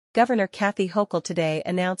Governor Kathy Hochul today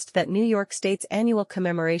announced that New York State's annual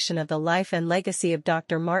commemoration of the life and legacy of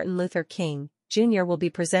Dr. Martin Luther King, Jr. will be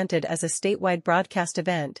presented as a statewide broadcast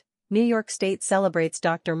event. New York State celebrates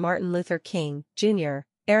Dr. Martin Luther King, Jr.,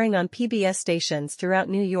 airing on PBS stations throughout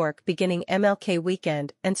New York beginning MLK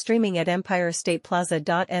weekend and streaming at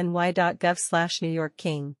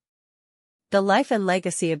empirestateplaza.ny.gov/NewYorkKing. The life and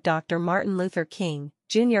legacy of Dr. Martin Luther King,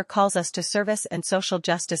 Jr. calls us to service and social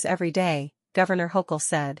justice every day, Governor Hochul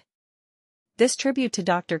said. This tribute to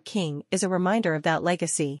Dr. King is a reminder of that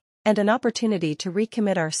legacy, and an opportunity to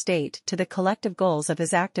recommit our state to the collective goals of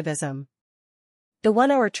his activism. The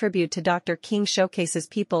one-hour tribute to Dr. King showcases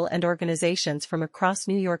people and organizations from across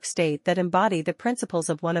New York State that embody the principles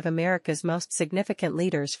of one of America's most significant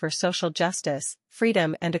leaders for social justice,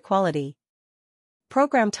 freedom and equality.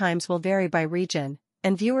 Program times will vary by region,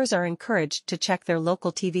 and viewers are encouraged to check their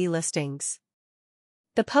local TV listings.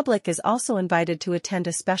 The public is also invited to attend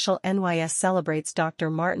a special NYS Celebrates Dr.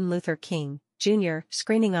 Martin Luther King, Jr.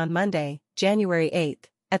 screening on Monday, January 8,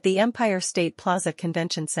 at the Empire State Plaza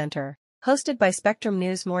Convention Center. Hosted by Spectrum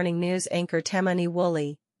News Morning News anchor Tamani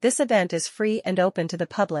Woolley, this event is free and open to the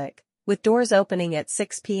public, with doors opening at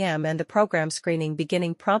 6 p.m. and the program screening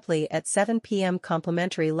beginning promptly at 7 p.m.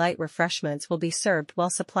 Complimentary light refreshments will be served while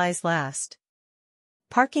supplies last.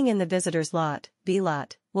 Parking in the visitors' lot,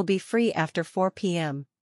 B-Lot, will be free after 4 p.m.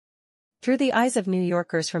 Through the eyes of New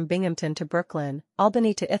Yorkers from Binghamton to Brooklyn,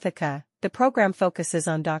 Albany to Ithaca, the program focuses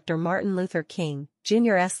on Dr. Martin Luther King,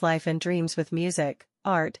 Jr.'s life and dreams with music,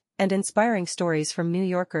 art, and inspiring stories from New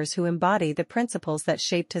Yorkers who embody the principles that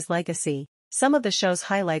shaped his legacy. Some of the show's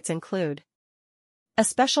highlights include a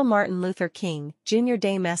special Martin Luther King, Jr.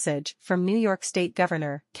 Day message from New York State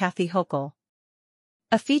Governor Kathy Hochul,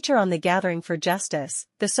 a feature on the Gathering for Justice,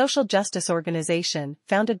 the social justice organization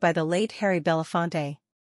founded by the late Harry Belafonte,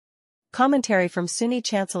 commentary from SUNY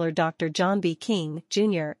Chancellor Dr. John B. King,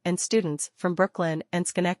 Jr. and students from Brooklyn and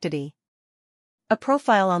Schenectady, a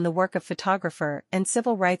profile on the work of photographer and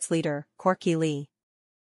civil rights leader Corky Lee,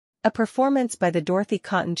 a performance by the Dorothy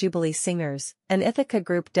Cotton Jubilee Singers, an Ithaca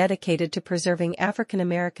group dedicated to preserving African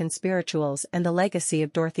American spirituals and the legacy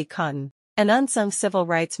of Dorothy Cotton, an unsung civil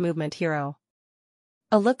rights movement hero.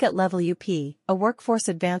 A look at Level UP, a workforce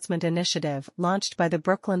advancement initiative launched by the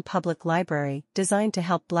Brooklyn Public Library designed to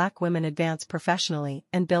help Black women advance professionally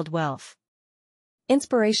and build wealth.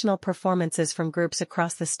 Inspirational performances from groups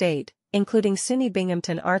across the state, including SUNY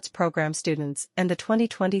Binghamton Arts Program students and the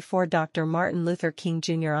 2024 Dr. Martin Luther King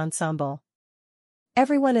Jr. Ensemble.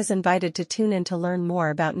 Everyone is invited to tune in to learn more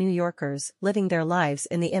about New Yorkers living their lives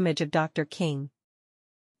in the image of Dr. King.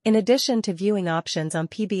 In addition to viewing options on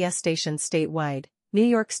PBS stations statewide, New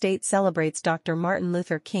York State Celebrates Dr. Martin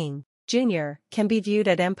Luther King, Jr. can be viewed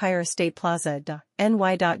at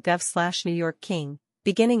empirestateplaza.ny.gov/NewYorkKing,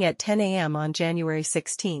 beginning at 10 a.m. on January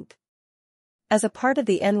 16. As a part of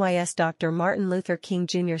the NYS Dr. Martin Luther King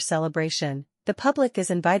Jr. celebration, the public is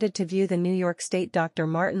invited to view the New York State Dr.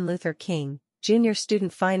 Martin Luther King, Jr.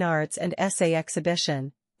 Student Fine Arts and Essay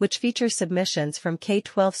Exhibition, which features submissions from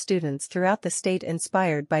K-12 students throughout the state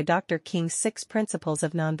inspired by Dr. King's 6 principles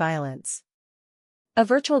of nonviolence. A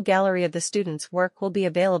virtual gallery of the students' work will be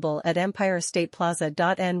available at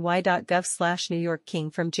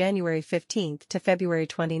empirestateplaza.ny.gov/NewYorkKing from January 15 to February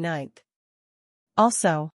 29.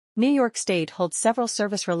 Also, New York State holds several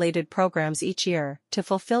service-related programs each year to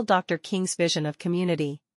fulfill Dr. King's vision of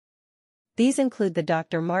community. These include the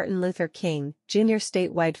Dr. Martin Luther King, Jr.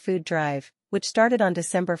 statewide food drive, which started on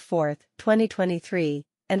December 4, 2023,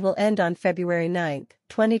 and will end on February 9,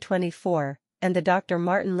 2024, and the Dr.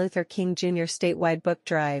 Martin Luther King Jr. statewide book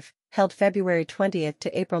drive, held February 20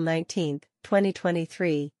 to April 19,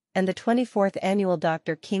 2023, and the 24th annual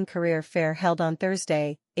Dr. King Career Fair held on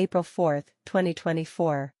Thursday, April 4,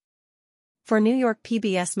 2024. For New York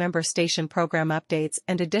PBS member station program updates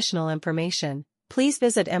and additional information, please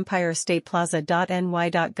visit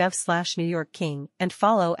empirestateplaza.ny.gov/NewYorkKing and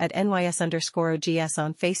follow at NYS_OGS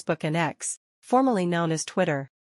on Facebook and X, formerly known as Twitter.